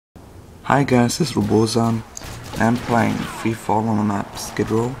Hi guys, this is Robozan. I'm playing free fall on the map Skid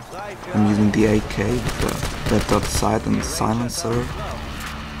Row. I'm using the AK with the red dot sight and silencer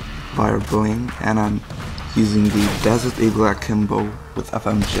via bling, and I'm using the Desert Eagle Akimbo with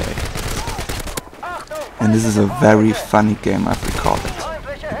FMJ. And this is a very funny game, I've recorded.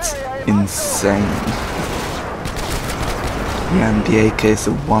 It's insane. Yeah, and the AK is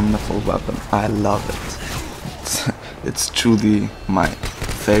a wonderful weapon. I love it. It's truly my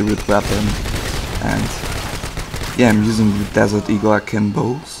favorite weapon. And yeah, I'm using the Desert Eagle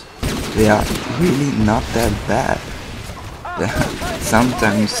Akimbos. They are really not that bad. They're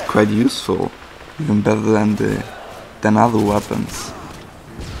sometimes quite useful, even better than other weapons.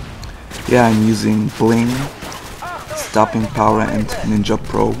 Yeah, I'm using bling, stopping power, and Ninja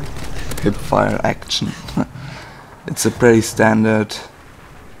Pro hipfire action. It's a pretty standard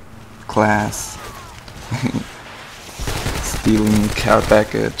class. Stealing a care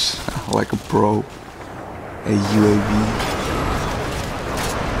package like a pro, a UAV,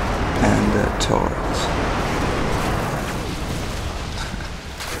 and a turret.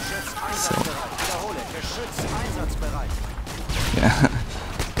 So yeah,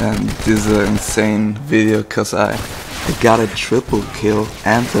 and this is an insane video because I got a triple kill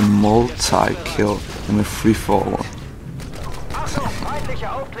and a multi-kill in a free-fall.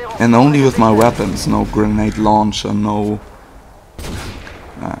 And only with my weapons, no grenade launcher, no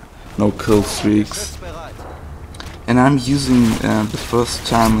kill streaks. And I'm using the first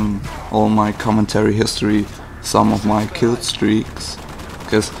time in all my commentary history some of my kill streaks,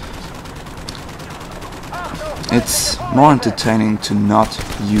 because it's more entertaining to not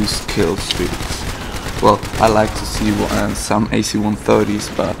use kill streaks. Well, I like to see some AC-130s,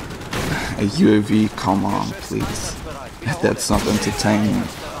 but a UAV, come on, please. That's not entertaining.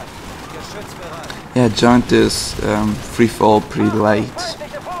 Yeah, I joined this free fall pretty late.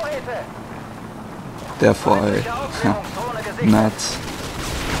 Therefore I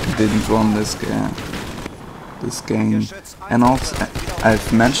didn't run this game. And also,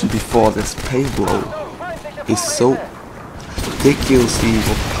 I've mentioned before, this payload is so ridiculously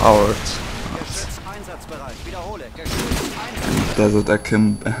overpowered.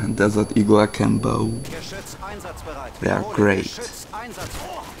 And Desert Eagle Akimbo, they are great.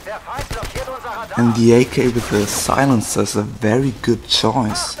 And the AK with the silencer is a very good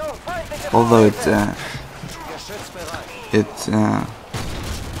choice. Although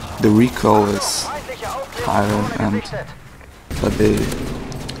the recoil is higher, but the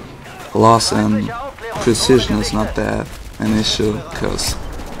loss in precision is not that an issue, because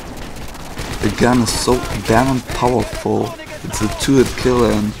the gun is so damn powerful. It's a 2-hit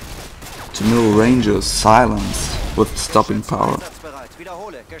killer and to middle range silence with stopping power.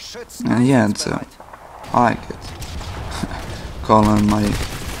 And yeah, I like it. Call on my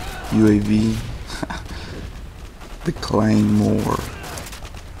UAV, the Claymore.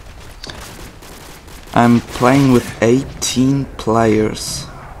 I'm playing with 18 players.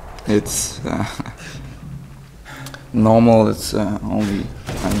 It's normal, it's only,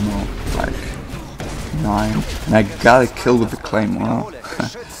 I don't know, like 9. And I got a kill with the Claymore.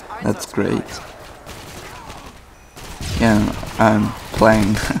 That's great. Yeah, I'm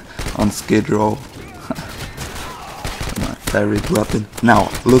playing on Skid Row. My favorite weapon. Now,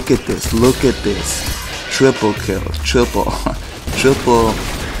 look at this, triple kill, triple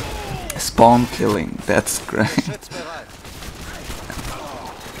spawn killing, that's great.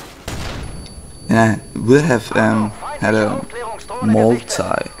 Yeah, would have had a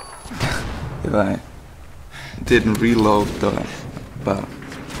multi if I didn't reload though, but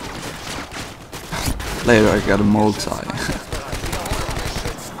later I got a multi.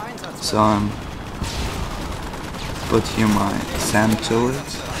 So put here my sand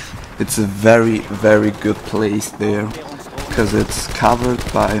turret. It's a very good place there, because it's covered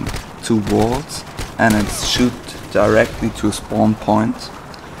by 2 walls and it's shoot directly to a spawn point,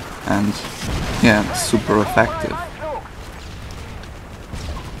 and yeah, it's super effective.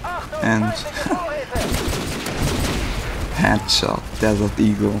 And headshot, Desert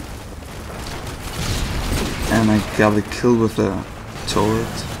Eagle. And I got a kill with a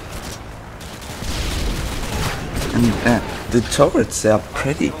turret. And the turrets are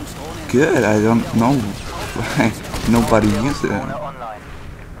pretty good. I don't know why nobody uses it.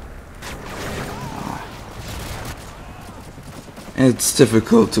 It's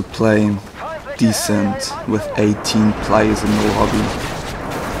difficult to play decent with 18 players in the lobby.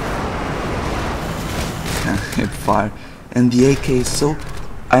 Can't hit fire. And the AK is so...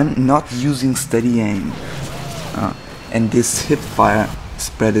 I'm not using steady aim. And this hip fire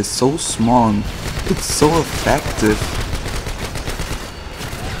spread is so small and it's so effective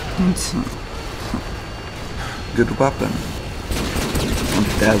Good weapon.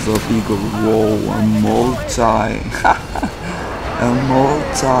 Desert Eagle, whoa, a multi. A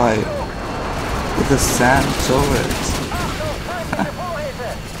multi with a sand turret.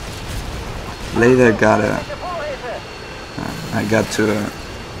 Later I got to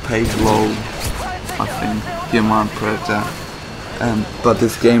pay low, I think, here my Predator. But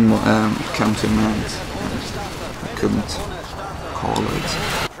this game came to an end. I couldn't call it.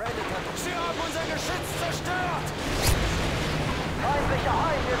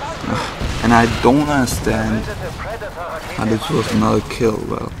 And I don't understand how this was not a kill.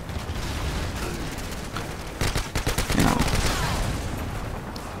 Well, you know,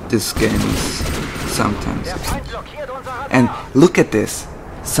 this game is sometimes. And look at this.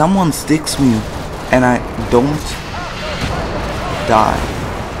 Someone sticks me and I don't die.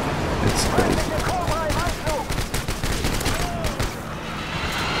 It's crazy.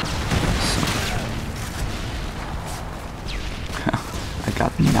 I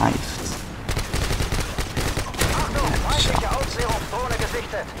got knifed.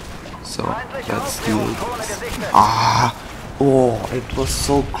 So let's do it. Ah! Oh, it was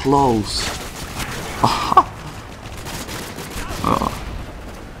so close. Ah! Oh,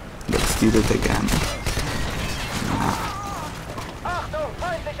 let's do it again.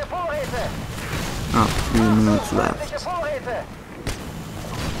 Oh, 3 minutes left.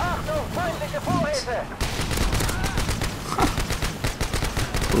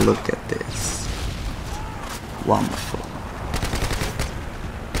 Look at this. Wonderful.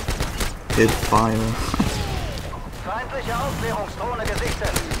 Hit fire.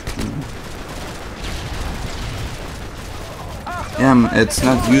 Yeah, it's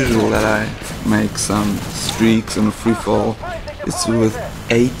not usual that I make some streaks in a free fall. It's with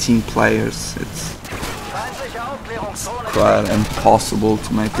 18 players. It's quite impossible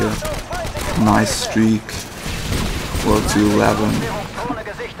to make a nice streak. Well, to 11.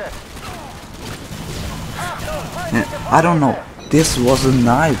 Yeah, I don't know. This was a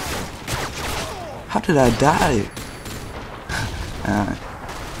knife. How did I die?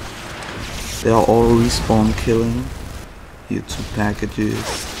 They are all respawn killing. Here 2 packages.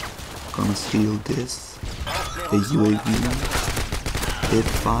 Gonna steal this. A UAV. Hit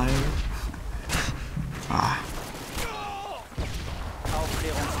fire. Ah.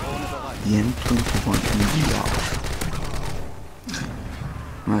 The M21 MW2.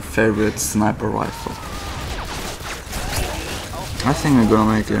 My favorite sniper rifle. I think I'm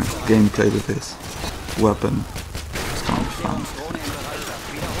gonna make a gameplay with this weapon. It's gonna be fun.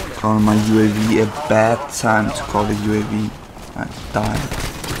 Calling my UAV a bad time to call it UAV. I died.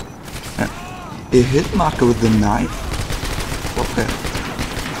 A hit marker with the knife? What the hell?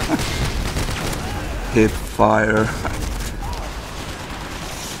 Hit fire.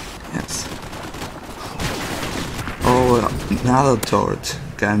 Yes. Oh, another turret.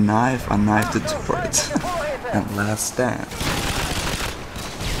 Got a knife, I knifed the turret. And last stand.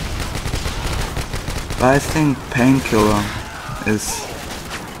 But I think Painkiller is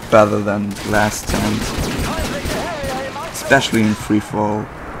better than Last Stand, especially in free fall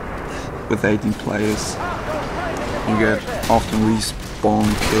with 18 players. You get often respawn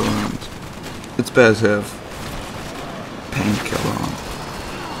kill and it's better to have Painkiller on.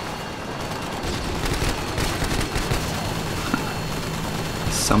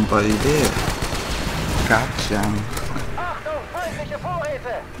 Somebody there. Gotcha.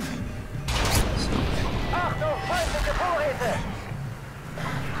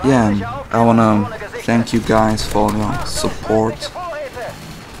 Yeah, I wanna thank you guys for your support.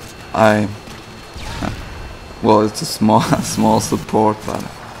 Well, it's a small support, but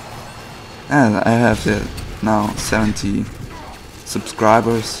I have now 70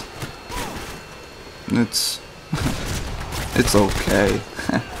 subscribers. It's okay.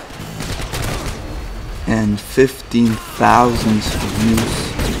 And 15,000 views.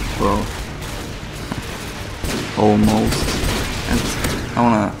 Well, almost. And I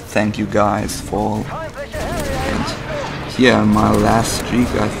wanna thank you guys for. And here my last streak,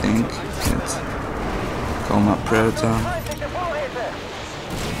 I think. It's called my Predator.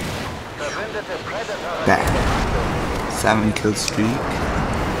 Bam. 7 kill streak.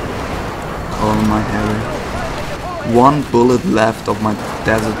 Calling my Harry. 1 bullet left of my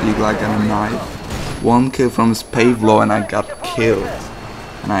Desert Eagle, I got a knife. 1 kill from his pave low and I got killed.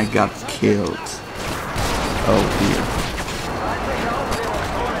 Oh dear.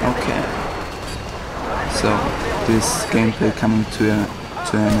 Okay. So this gameplay coming to an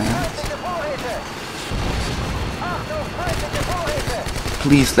end.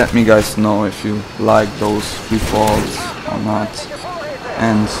 Please let me guys know if you like those free falls or not.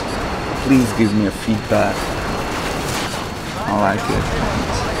 and please give me a feedback. I like it.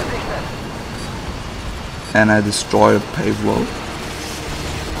 And I destroy a paved road.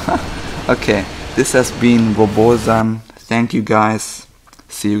 Okay, this has been Robosan. Thank you guys.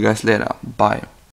 See you guys later. Bye.